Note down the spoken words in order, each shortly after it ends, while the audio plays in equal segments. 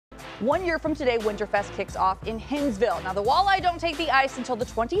1 year from today, Winterfest kicks off in Hinsville. Now, the Walleye don't take the ice until the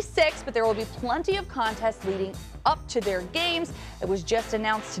 26th, but there will be plenty of contests leading up to their games. It was just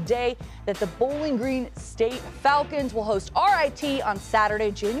announced today that the Bowling Green State Falcons will host RIT on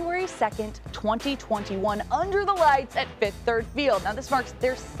Saturday, January 2nd, 2021, under the lights at Fifth Third Field. Now, this marks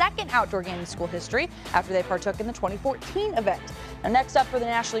their second outdoor game in school history after they partook in the 2014 event. Now, next up for the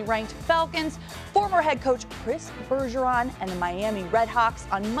nationally ranked Falcons, former head coach Chris Bergeron and the Miami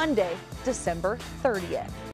Redhawks on Monday, December 30th.